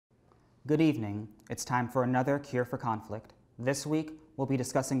Good evening. It's time for another Cure for Conflict. This week, we'll be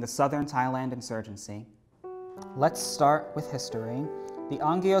discussing the Southern Thailand insurgency. Let's start with history. The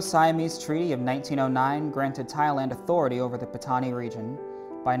Anglo-Siamese Treaty of 1909 granted Thailand authority over the Patani region.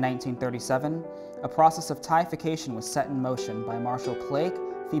 By 1937, a process of Thaification was set in motion by Marshal Plaek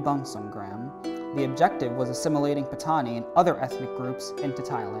Phibunsonggram. The objective was assimilating Patani and other ethnic groups into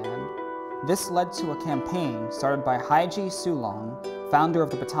Thailand. This led to a campaign started by Haiji Sulong, founder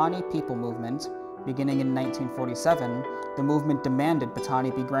of the Patani People Movement. Beginning in 1947, the movement demanded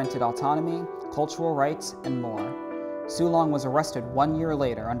Patani be granted autonomy, cultural rights, and more. Sulong was arrested 1 year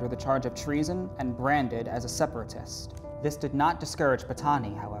later under the charge of treason and branded as a separatist. This did not discourage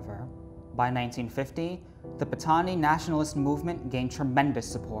Patani, however. By 1950, the Patani nationalist movement gained tremendous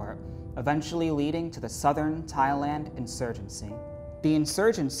support, eventually leading to the Southern Thailand insurgency. The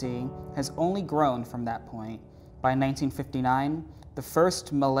insurgency has only grown from that point. By 1959, the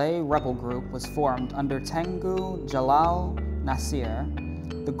first Malay rebel group was formed under Tengku Jalal Nasir.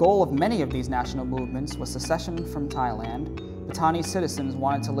 The goal of many of these national movements was secession from Thailand. Patani citizens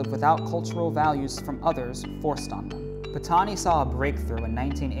wanted to live without cultural values from others forced on them. Patani saw a breakthrough in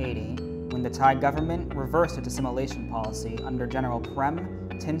 1980 when the Thai government reversed its assimilation policy under General Prem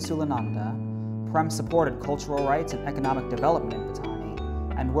Tinsulananda. Prem supported cultural rights and economic development in Patani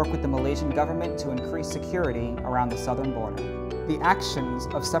and worked with the Malaysian government to increase security around the southern border. The actions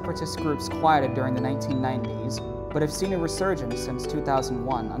of separatist groups quieted during the 1990s, but have seen a resurgence since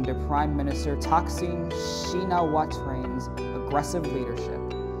 2001 under Prime Minister Thaksin Shinawatran's aggressive leadership.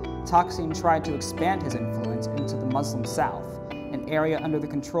 Thaksin tried to expand his influence into the Muslim South, an area under the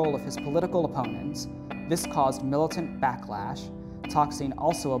control of his political opponents. This caused militant backlash. Thaksin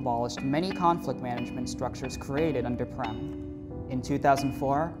also abolished many conflict management structures created under Prem. In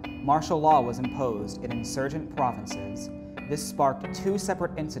 2004, martial law was imposed in insurgent provinces. This sparked two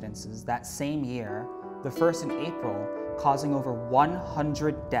separate incidences that same year, the first in April, causing over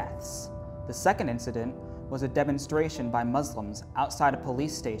 100 deaths. The second incident was a demonstration by Muslims outside a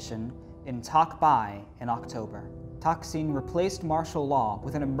police station in Tak Bai in October. Thaksin replaced martial law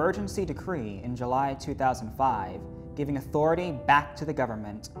with an emergency decree in July 2005, giving authority back to the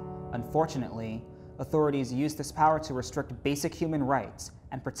government. Unfortunately, authorities used this power to restrict basic human rights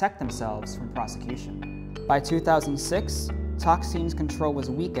and protect themselves from prosecution. By 2006, Thaksin's control was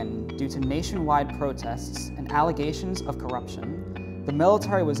weakened due to nationwide protests and allegations of corruption. The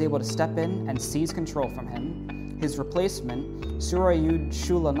military was able to step in and seize control from him. His replacement, Surayud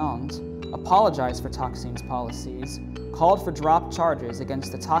Chulanont, apologized for Thaksin's policies, called for drop charges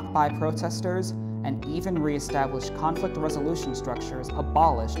against the Tak Bai protesters, and even re-established conflict resolution structures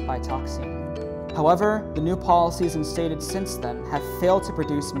abolished by Thaksin. However, the new policies instated since then have failed to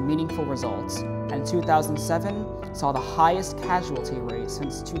produce meaningful results, and 2007 saw the highest casualty rate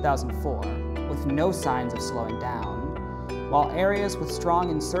since 2004, with no signs of slowing down. While areas with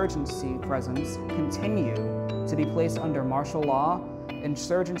strong insurgency presence continue to be placed under martial law,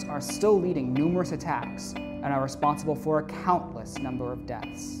 insurgents are still leading numerous attacks and are responsible for a countless number of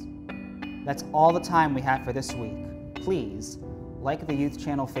deaths. That's all the time we have for this week. Please like the Youth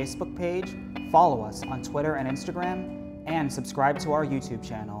Channel Facebook page, follow us on Twitter and Instagram, and subscribe to our YouTube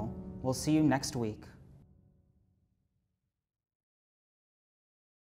channel. We'll see you next week.